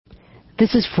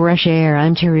This is Fresh Air.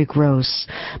 I'm Terry Gross.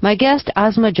 My guest,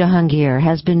 Asma Jahangir,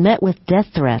 has been met with death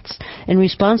threats in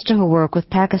response to her work with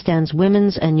Pakistan's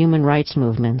women's and human rights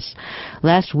movements.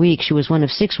 Last week, she was one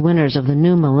of 6 winners of the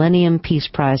new Millennium Peace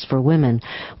Prize for Women,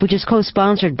 which is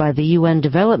co-sponsored by the UN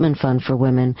Development Fund for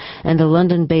Women and the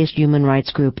London-based human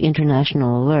rights group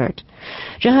International Alert.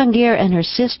 Jahangir and her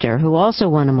sister, who also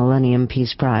won a Millennium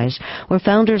Peace Prize, were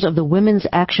founders of the Women's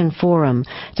Action Forum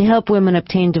to help women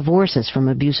obtain divorces from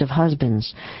abusive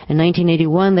husbands. In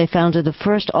 1981, they founded the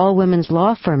first all-women's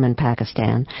law firm in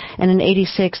Pakistan, and in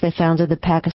 1986, they founded the Pakistan